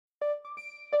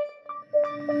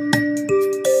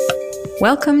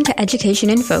Welcome to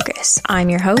Education in Focus. I'm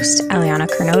your host, Eliana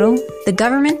Kernodle. The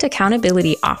Government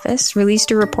Accountability Office released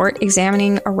a report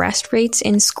examining arrest rates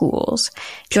in schools.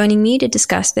 Joining me to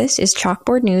discuss this is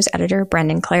Chalkboard News editor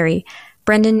Brendan Clary.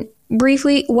 Brendan,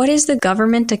 briefly, what is the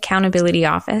Government Accountability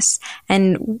Office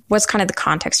and what's kind of the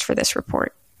context for this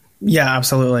report? Yeah,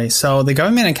 absolutely. So the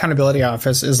Government Accountability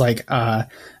Office is like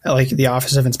the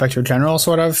Office of Inspector General,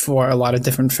 sort of, for a lot of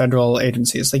different federal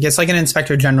agencies. Like it's like an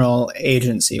Inspector General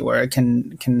agency where it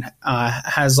can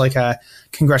has like a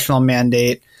congressional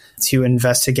mandate to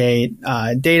investigate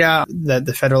data that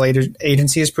the federal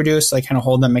agencies produce, like kind of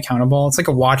hold them accountable. It's like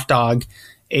a watchdog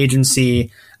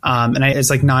agency. And it's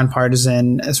like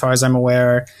nonpartisan as far as I'm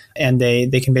aware. And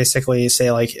they can basically say,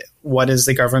 like, what is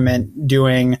the government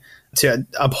doing to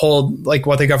uphold like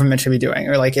what the government should be doing,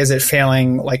 or like, is it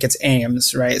failing like its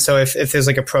aims, right? So if there's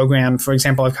like a program, for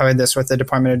example, I've covered this with the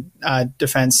Department of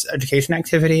Defense education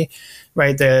activity,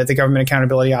 right? The Government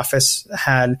Accountability Office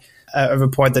had a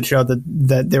report that showed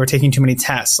that they were taking too many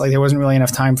tests. Like there wasn't really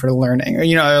enough time for learning,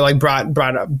 or, like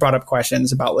brought up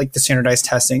questions about like the standardized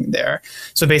testing there.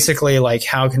 So basically, like,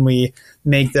 how can we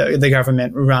make the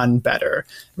government run better,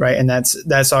 right? And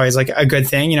that's always like a good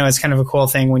thing. It's kind of a cool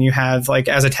thing when you have, like,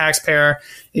 as a taxpayer,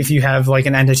 if you have like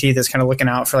an entity that's kind of looking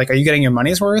out for, like, are you getting your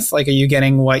money's worth? Like, are you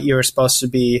getting what you're supposed to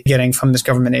be getting from this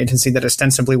government agency that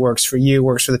ostensibly works for you,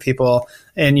 works for the people,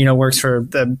 and, works for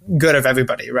the good of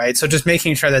everybody, right? So just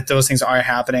making sure that those things are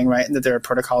happening, right? And that there are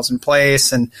protocols in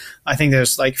place. And I think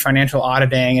there's like financial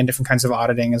auditing and different kinds of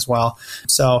auditing as well.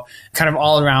 So kind of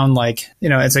all around, like,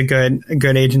 it's a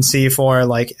good agency for,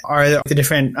 like, are the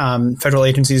different federal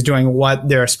agencies doing what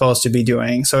they're supposed to be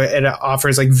doing? So it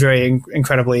offers like very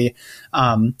incredibly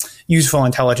useful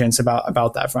intelligence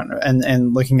about that front,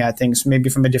 and looking at things maybe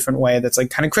from a different way that's like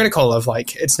kind of critical of,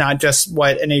 like, it's not just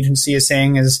what an agency is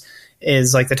saying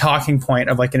is like the talking point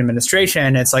of like an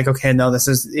administration. It's like, okay, no, this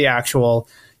is the actual,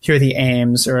 here are the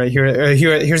aims, or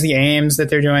here's the aims that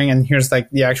they're doing, and here's like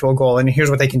the actual goal, and here's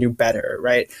what they can do better,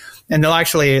 right? And they'll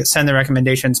actually send the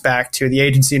recommendations back to the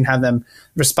agency and have them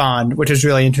respond, which is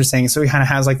really interesting. So it kind of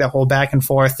has like that whole back and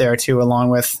forth there too,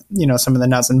 along with, some of the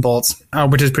nuts and bolts,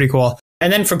 which is pretty cool.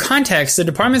 And then for context, the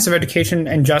Departments of Education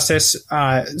and Justice,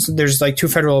 so there's like two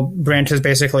federal branches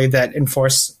basically that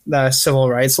enforce the civil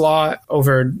rights law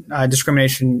over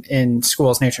discrimination in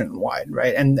schools nationwide,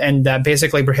 right? And that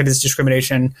basically prohibits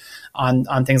discrimination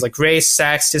on things like race,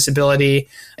 sex, disability,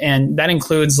 and that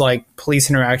includes like police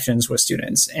interactions with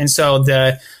students. And so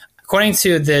according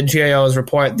to the GAO's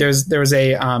report, there was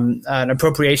an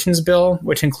appropriations bill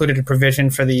which included a provision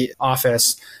for the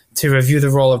office to review the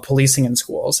role of policing in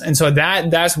schools. And so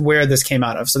that's where this came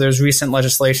out of. So there's recent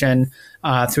legislation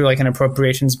through like an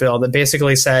appropriations bill that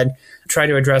basically try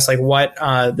to address like what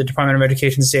the Department of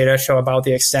Education's data show about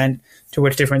the extent to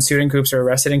which different student groups are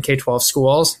arrested in K-12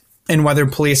 schools, and whether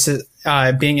police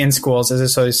being in schools is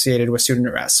associated with student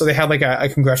arrest. So they had like a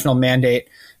congressional mandate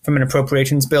from an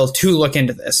appropriations bill to look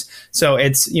into this. So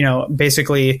it's,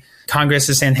 basically Congress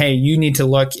is saying, hey, you need to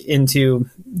look into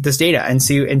this data and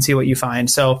see what you find.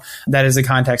 So that is the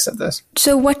context of this.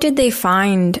 So what did they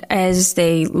find as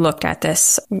they looked at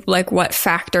this? Like, what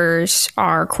factors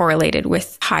are correlated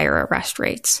with higher arrest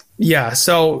rates? Yeah.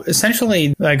 So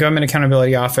essentially, the Government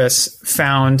Accountability Office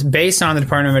found, based on the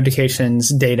Department of Education's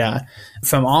data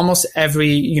from almost every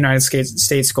United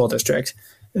States school district,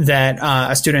 that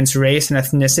a student's race and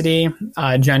ethnicity,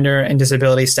 gender, and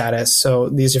disability status, so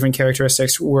these different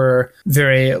characteristics, were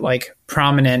very like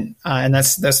prominent, and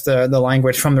that's the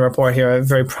language from the report here,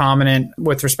 very prominent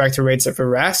with respect to rates of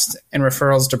arrest and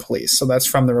referrals to police. So that's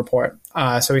from the report.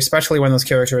 So especially when those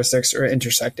characteristics are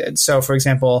intersected. So for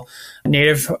example,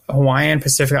 Native Hawaiian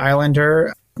Pacific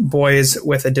Islander boys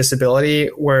with a disability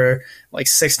were like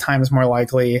 6 times more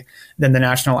likely than the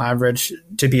national average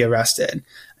to be arrested.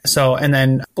 So, and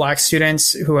then Black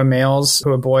students who are males,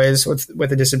 who are boys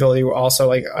with a disability, were also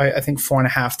like, I think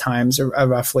 4.5 times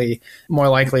roughly more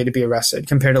likely to be arrested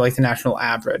compared to like the national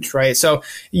average, right? So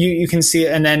you can see,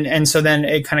 and so then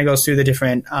it kind of goes through the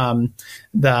different,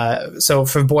 so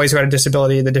for boys who had a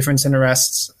disability, the difference in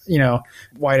arrests,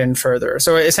 widen further.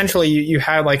 So essentially you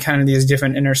have like kind of these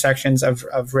different intersections of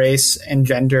race and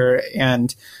gender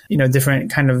and,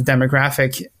 different kind of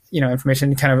demographic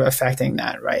information kind of affecting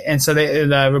that, right? And so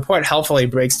the report helpfully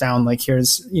breaks down, like,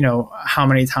 here's, how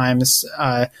many times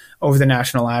over the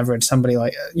national average somebody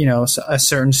like, a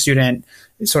certain student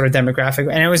sort of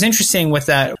demographic. And it was interesting with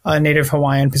that Native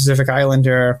Hawaiian Pacific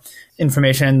Islander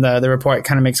information, the report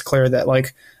kind of makes clear that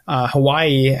like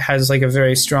Hawaii has like a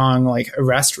very strong like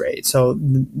arrest rate. So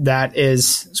that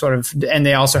is sort of, and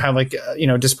they also have like,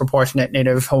 disproportionate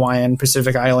Native Hawaiian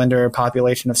Pacific Islander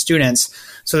population of students.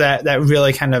 So that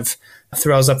really kind of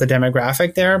throws up the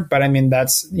demographic there. But I mean,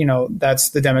 that's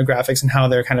the demographics and how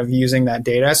they're kind of using that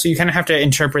data. So you kind of have to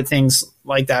interpret things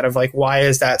like that of like, why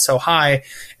is that so high?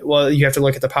 Well, you have to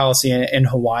look at the policy in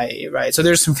Hawaii, right? So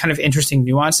there's some kind of interesting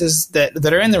nuances that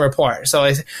are in the report. So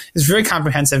it's very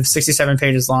comprehensive, 67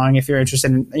 pages long. If you're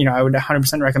interested in, I would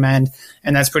 100% recommend.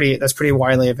 And that's pretty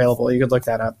widely available. You could look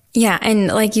that up. Yeah. And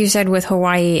like you said, with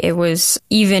Hawaii, it was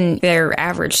even their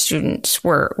average students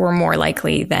were more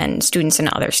likely than students in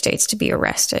other states to be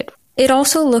arrested. It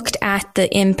also looked at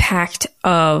the impact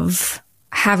of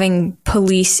having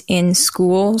police in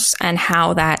schools and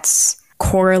how that's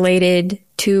correlated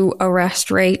to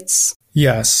arrest rates.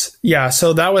 Yes. Yeah.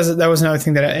 So that was another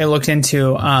thing that I looked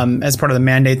into as part of the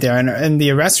mandate there. And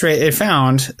the arrest rate, it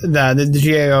found that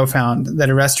the GAO found that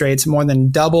arrest rates more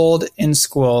than doubled in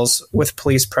schools with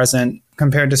police present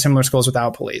compared to similar schools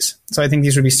without police. So I think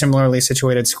these would be similarly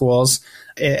situated schools,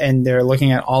 and they're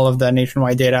looking at all of the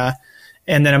nationwide data.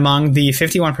 And then among the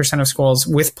 51% of schools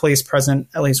with police present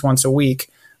at least once a week,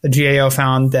 the GAO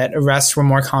found that arrests were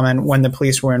more common when the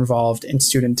police were involved in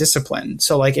student discipline.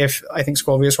 So like if I think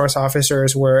school resource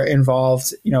officers were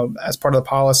involved, as part of the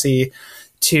policy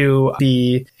to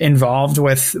be involved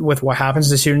with what happens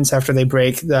to students after they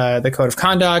break the code of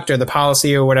conduct or the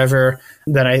policy or whatever,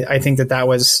 then I think that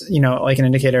was, like an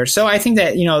indicator. So I think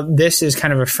that, this is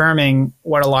kind of affirming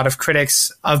what a lot of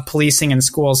critics of policing in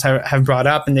schools have brought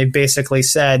up. And they basically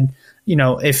said,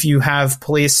 if you have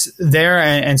police there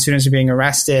and students are being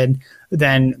arrested,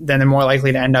 then they're more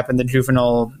likely to end up in the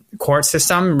juvenile court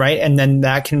system, right? And then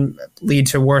that can lead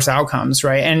to worse outcomes,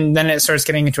 right? And then it starts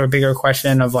getting into a bigger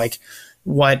question of like,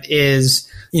 what is,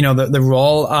 the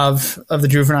role of the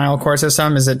juvenile court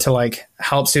system? Is it to like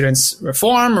help students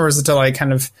reform, or is it to like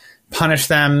kind of punish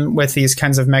them with these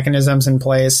kinds of mechanisms in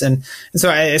place? And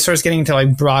so it starts getting into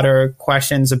like broader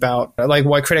questions about like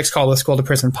what critics call the school to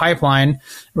prison pipeline,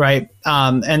 right?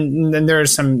 And then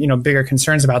there's some, bigger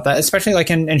concerns about that, especially like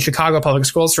in Chicago public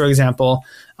schools, for example,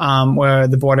 where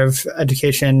the Board of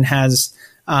Education has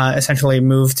essentially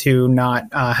moved to not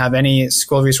have any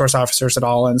school resource officers at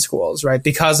all in schools, right?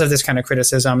 Because of this kind of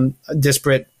criticism,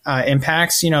 disparate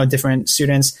impacts, different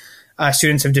students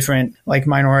of different like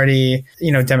minority,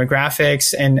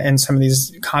 demographics and some of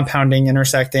these compounding,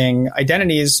 intersecting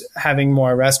identities having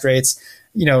more arrest rates,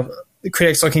 the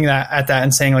critics looking at that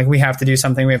and saying like, we have to do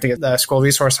something. We have to get the school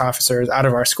resource officers out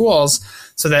of our schools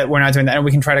so that we're not doing that. And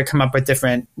we can try to come up with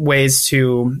different ways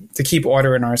to keep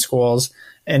order in our schools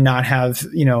and not have,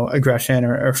 aggression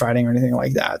or fighting or anything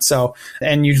like that. So,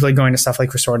 and usually going to stuff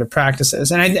like restorative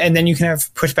practices. And then you can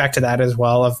have pushback to that as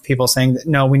well of people saying that,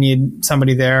 no, we need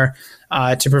somebody there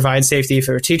to provide safety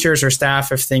for teachers or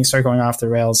staff if things start going off the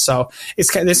rails. So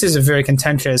this is a very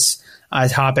contentious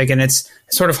topic, and it's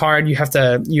sort of hard.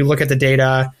 You look at the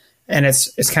data, and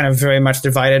it's kind of very much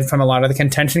divided from a lot of the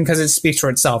contention because it speaks for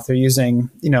itself. They're using,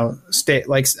 state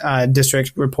like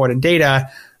district reported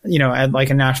data, at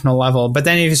like a national level. But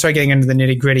then if you start getting into the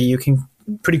nitty gritty, you can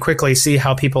pretty quickly see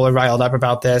how people are riled up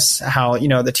about this, how,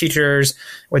 the teachers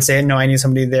would say, no, I need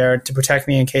somebody there to protect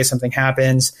me in case something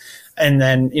happens. And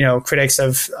then, critics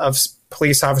of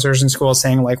police officers in schools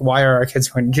saying like, why are our kids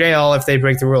going to jail if they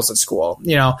break the rules at school?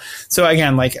 So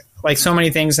again, like so many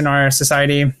things in our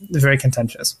society, they're very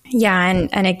contentious. Yeah.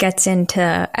 And it gets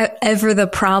into ever the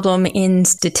problem in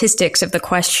statistics of the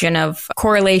question of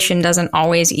correlation doesn't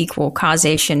always equal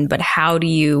causation, but how do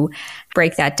you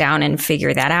break that down and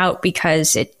figure that out?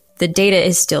 Because the data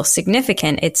is still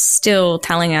significant. It's still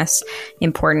telling us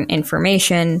important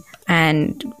information,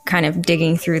 and kind of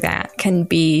digging through that can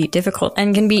be difficult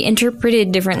and can be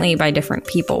interpreted differently by different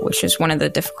people, which is one of the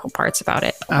difficult parts about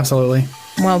it. Absolutely.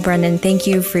 Well, Brendan, thank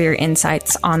you for your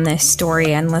insights on this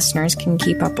story, and listeners can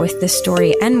keep up with this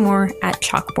story and more at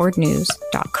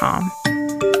chalkboardnews.com.